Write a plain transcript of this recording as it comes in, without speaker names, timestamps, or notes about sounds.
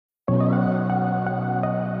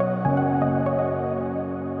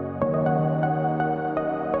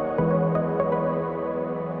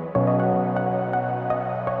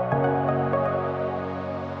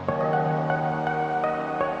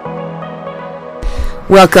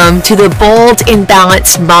Welcome to the Bold and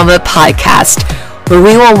Balanced Mama podcast, where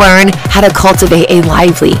we will learn how to cultivate a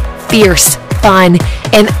lively, fierce, fun,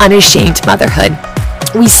 and unashamed motherhood.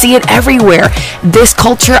 We see it everywhere. This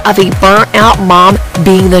culture of a burnt-out mom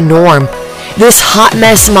being the norm. This hot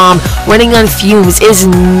mess mom running on fumes is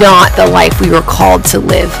not the life we were called to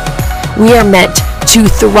live. We are meant to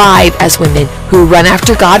thrive as women who run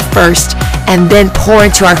after God first and then pour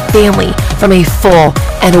into our family from a full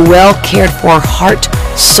and well cared for heart,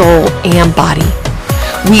 soul, and body.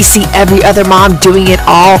 We see every other mom doing it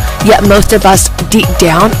all, yet most of us deep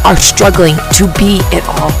down are struggling to be it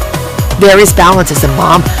all. There is balance as a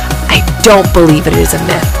mom. I don't believe it is a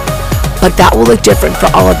myth, but that will look different for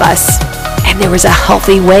all of us. And there is a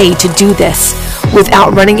healthy way to do this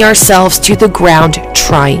without running ourselves to the ground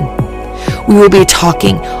trying. We will be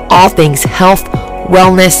talking all things health,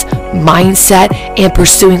 wellness, mindset, and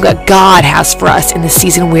pursuing what God has for us in the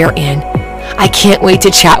season we're in. I can't wait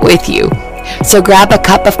to chat with you. So grab a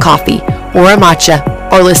cup of coffee or a matcha,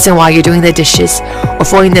 or listen while you're doing the dishes or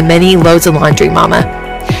folding the many loads of laundry, mama.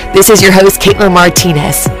 This is your host, Caitlin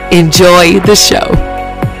Martinez. Enjoy the show.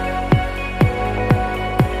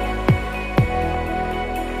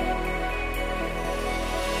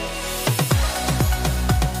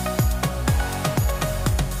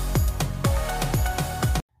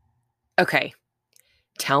 Okay,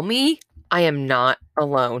 tell me I am not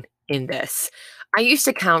alone in this. I used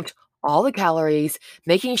to count all the calories,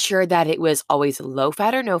 making sure that it was always low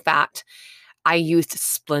fat or no fat. I used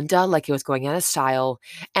Splenda like it was going out of style,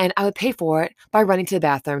 and I would pay for it by running to the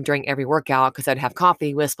bathroom during every workout because I'd have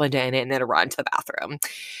coffee with Splenda in it and then I'd run to the bathroom.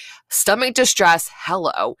 Stomach distress,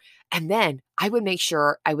 hello. And then I would make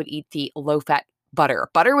sure I would eat the low fat butter.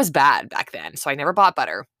 Butter was bad back then, so I never bought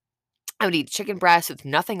butter. I would eat chicken breast with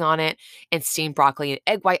nothing on it and steamed broccoli and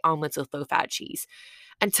egg white omelets with low-fat cheese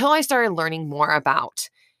until I started learning more about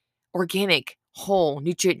organic, whole,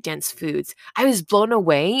 nutrient-dense foods. I was blown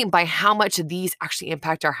away by how much these actually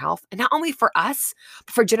impact our health, and not only for us,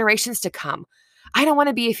 but for generations to come. I don't want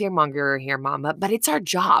to be a fearmonger here, mama, but it's our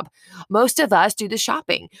job. Most of us do the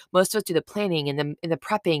shopping. Most of us do the planning and the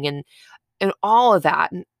prepping and all of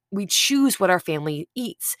that. And we choose what our family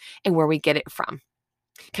eats and where we get it from.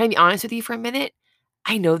 Can I be honest with you for a minute?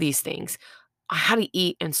 I know these things. How to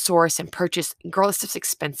eat and source and purchase. Girl, this stuff's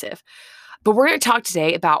expensive. But we're going to talk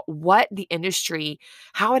today about what the industry,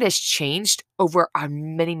 how it has changed over our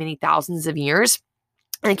many, many thousands of years,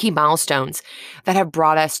 and key milestones that have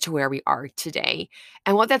brought us to where we are today,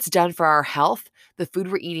 and what that's done for our health, the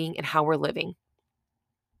food we're eating, and how we're living.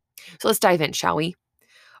 So let's dive in, shall we?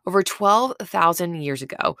 Over 12,000 years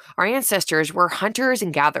ago, our ancestors were hunters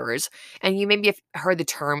and gatherers, and you maybe have heard the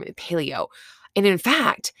term paleo. And in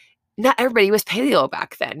fact, not everybody was paleo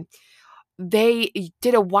back then. They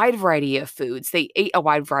did a wide variety of foods. They ate a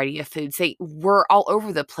wide variety of foods. They were all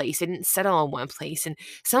over the place. They didn't settle in one place. And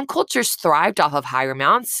some cultures thrived off of higher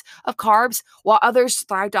amounts of carbs, while others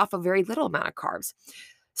thrived off of very little amount of carbs.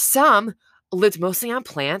 Some lived mostly on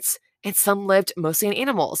plants, and some lived mostly on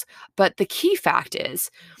animals. But the key fact is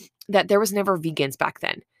that there was never vegans back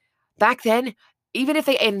then. Back then, even if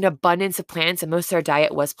they ate an abundance of plants and most of their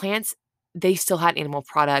diet was plants, they still had animal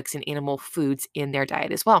products and animal foods in their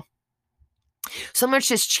diet as well. So much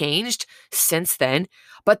has changed since then,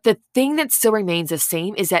 but the thing that still remains the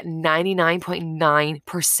same is that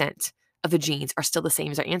 99.9% of the genes are still the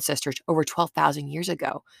same as our ancestors over 12,000 years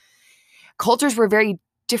ago. Cultures were very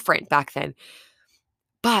different back then,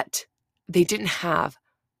 but they didn't have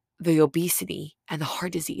the obesity and the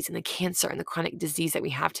heart disease and the cancer and the chronic disease that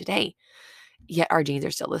we have today. Yet our genes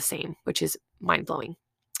are still the same, which is mind-blowing.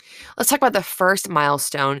 Let's talk about the first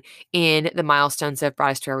milestone in the milestones that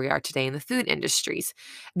brought us to where we are today in the food industries.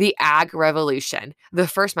 The ag revolution, the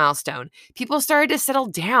first milestone. People started to settle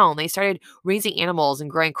down. They started raising animals and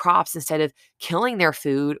growing crops instead of killing their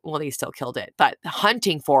food. Well, they still killed it, but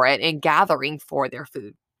hunting for it and gathering for their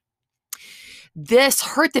food. This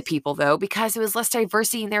hurt the people, though, because it was less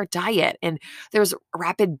diversity in their diet, and there was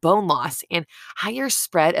rapid bone loss and higher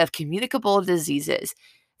spread of communicable diseases.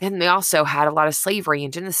 Then they also had a lot of slavery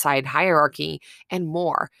and genocide, hierarchy, and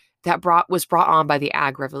more that was brought on by the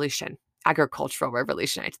agricultural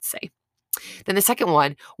revolution, I should say. Then the second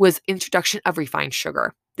one was introduction of refined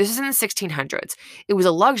sugar. This is in the 1600s. It was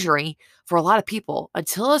a luxury for a lot of people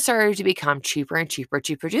until it started to become cheaper and cheaper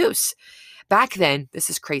to produce. Back then, this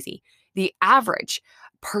is crazy, the average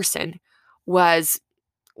person was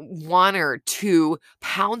 1 or 2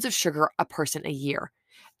 pounds of sugar a person a year.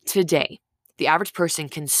 Today, the average person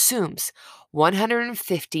consumes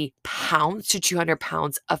 150 pounds to 200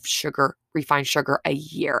 pounds of sugar, refined sugar a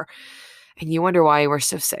year. And you wonder why we're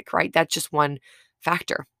so sick, right? That's just one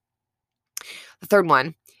factor. The third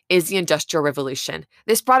one is the Industrial Revolution.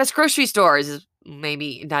 This brought us grocery stores,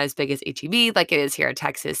 maybe not as big as HEB like it is here in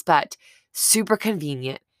Texas, but super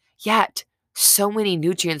convenient. Yet, so many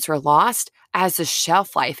nutrients were lost as the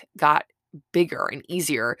shelf life got bigger and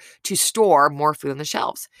easier to store more food on the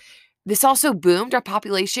shelves. This also boomed our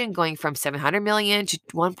population, going from 700 million to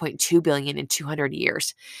 1.2 billion in 200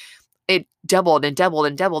 years. It doubled and doubled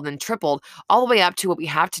and doubled and tripled all the way up to what we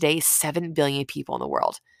have today, 7 billion people in the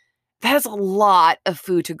world. That is a lot of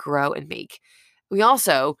food to grow and make. We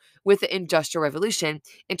also, with the Industrial Revolution,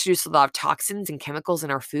 introduced a lot of toxins and chemicals in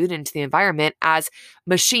our food into the environment as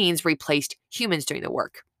machines replaced humans doing the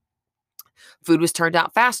work. Food was turned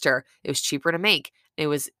out faster. It was cheaper to make. It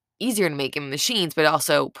was easier to make in machines, but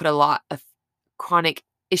also put a lot of chronic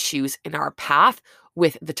issues in our path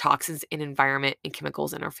with the toxins in environment and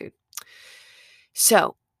chemicals in our food.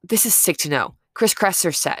 So this is sick to know. Chris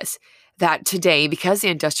Kresser says that today, because the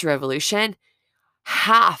Industrial Revolution,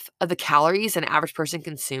 half of the calories an average person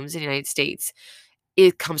consumes in the United States,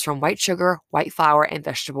 it comes from white sugar, white flour, and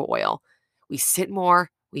vegetable oil. We sit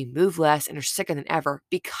more, we move less, and are sicker than ever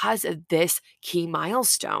because of this key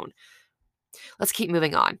milestone. Let's keep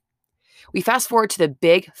moving on. We fast forward to the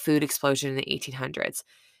big food explosion in the 1800s.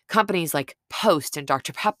 Companies like Post and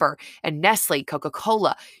Dr. Pepper and Nestle,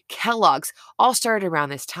 Coca-Cola, Kellogg's all started around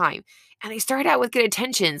this time. And they started out with good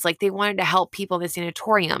intentions, like they wanted to help people in the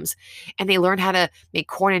sanatoriums. And they learned how to make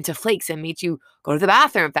corn into flakes and made you go to the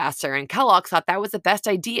bathroom faster. And Kellogg's thought that was the best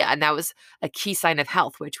idea. And that was a key sign of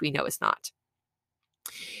health, which we know is not.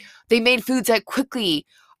 They made foods that quickly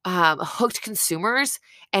hooked consumers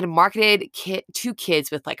and marketed to kids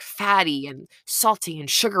with like fatty and salty and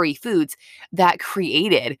sugary foods that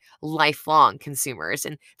created lifelong consumers.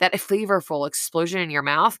 And that flavorful explosion in your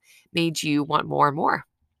mouth made you want more and more.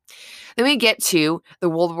 Then we get to the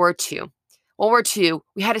World War II. World War II,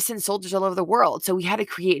 we had to send soldiers all over the world. So we had to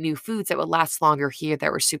create new foods that would last longer here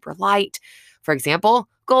that were super light. For example,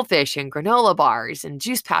 goldfish and granola bars and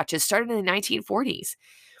juice pouches started in the 1940s.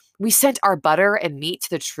 We sent our butter and meat to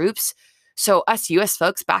the troops, so us U.S.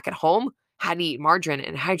 folks back at home had to eat margarine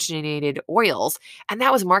and hydrogenated oils, and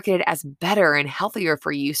that was marketed as better and healthier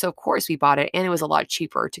for you, so of course we bought it, and it was a lot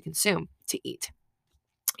cheaper to consume, to eat.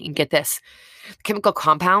 You can get this. The chemical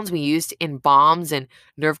compounds we used in bombs and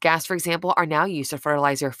nerve gas, for example, are now used to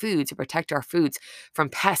fertilize our foods, to protect our foods from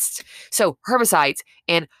pests. So herbicides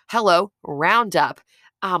and Roundup,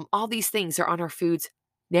 all these things are on our foods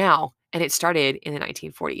now. And it started in the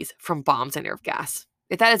 1940s from bombs and nerve gas.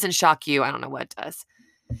 If that doesn't shock you, I don't know what does.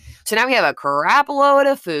 So now we have a crap load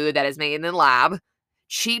of food that is made in the lab,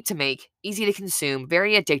 cheap to make, easy to consume,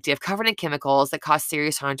 very addictive, covered in chemicals that cause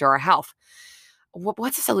serious harm to our health.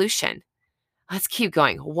 What's the solution? Let's keep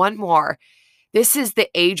going. One more. This is the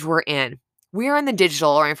age we're in. We are in the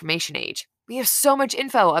digital or information age. We have so much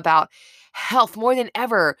info about health more than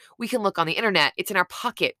ever. We can look on the internet. It's in our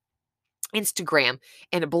pocket. Instagram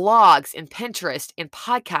and blogs and Pinterest and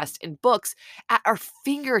podcasts and books at our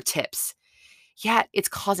fingertips. Yet it's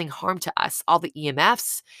causing harm to us. All the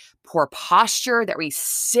EMFs, poor posture, that we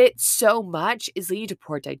sit so much is leading to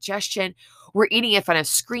poor digestion. We're eating in front of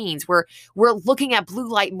screens. We're looking at blue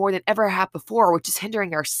light more than ever have before, which is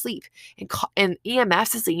hindering our sleep. And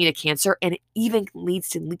EMFs is leading to cancer, and it even leads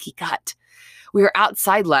to leaky gut. We are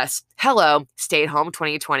outside less. Hello, stay at home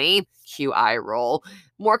 2020, QI roll.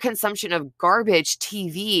 More consumption of garbage,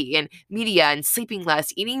 TV and media, and sleeping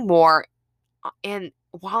less, eating more. And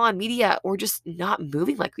while on media, we're just not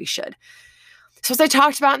moving like we should. So as I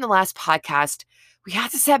talked about in the last podcast, we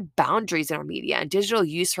have to set boundaries in our media and digital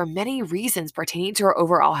use for many reasons pertaining to our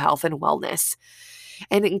overall health and wellness.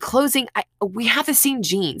 And in closing, we have the same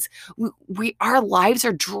genes. Our lives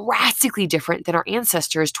are drastically different than our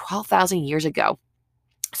ancestors 12,000 years ago.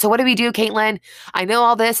 So what do we do, Caitlin? I know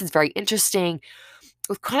all this is very interesting.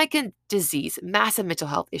 With chronic disease, massive mental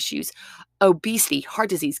health issues, obesity, heart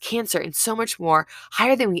disease, cancer, and so much more,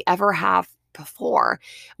 higher than we ever have before,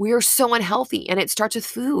 we are so unhealthy, and it starts with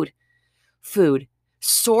food. Food.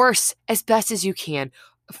 Source as best as you can.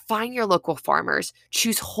 Find your local farmers.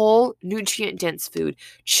 Choose whole, nutrient-dense food.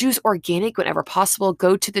 Choose organic whenever possible.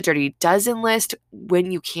 Go to the Dirty Dozen list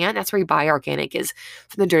when you can. That's where you buy organic, is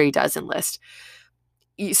from the Dirty Dozen list.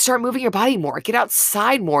 You start moving your body more. Get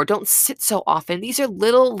outside more. Don't sit so often. These are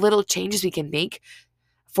little changes we can make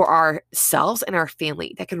for ourselves and our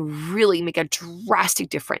family that can really make a drastic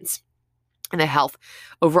difference in the health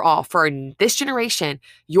overall for this generation,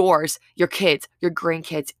 yours, your kids, your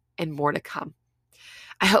grandkids, and more to come.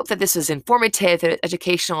 I hope that this was informative and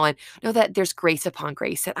educational, and know that there's grace upon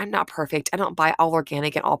grace, that I'm not perfect. I don't buy all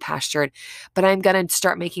organic and all pastured, but I'm going to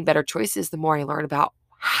start making better choices the more I learn about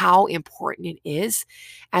how important it is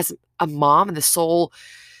as a mom and the sole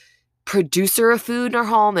producer of food in our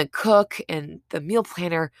home and cook and the meal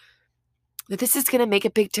planner, that this is going to make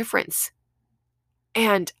a big difference.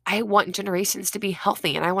 And I want generations to be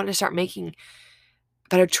healthy, and I want to start making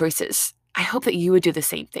better choices. I hope that you would do the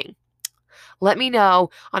same thing. Let me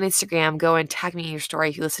know on Instagram. Go and tag me in your story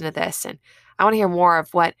if you listen to this. And I want to hear more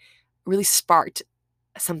of what really sparked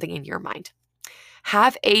something in your mind.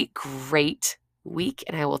 Have a great week,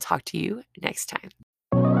 and I will talk to you next time.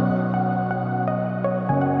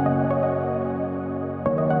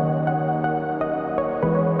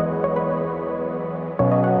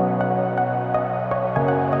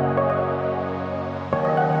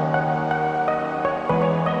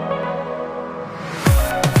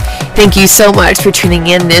 Thank you so much for tuning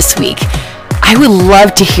in this week. I would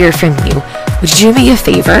love to hear from you. Would you do me a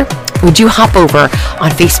favor? Would you hop over on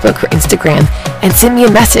Facebook or Instagram and send me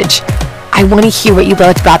a message? I want to hear what you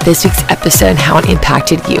loved about this week's episode and how it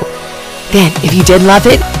impacted you. Then, if you did love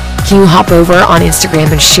it, can you hop over on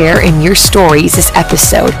Instagram and share in your stories this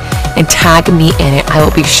episode and tag me in it? I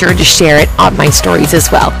will be sure to share it on my stories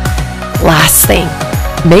as well. Last thing,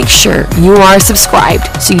 make sure you are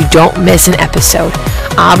subscribed so you don't miss an episode.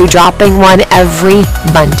 I'll be dropping one every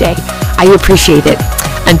Monday. I appreciate it.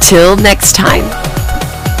 Until next time.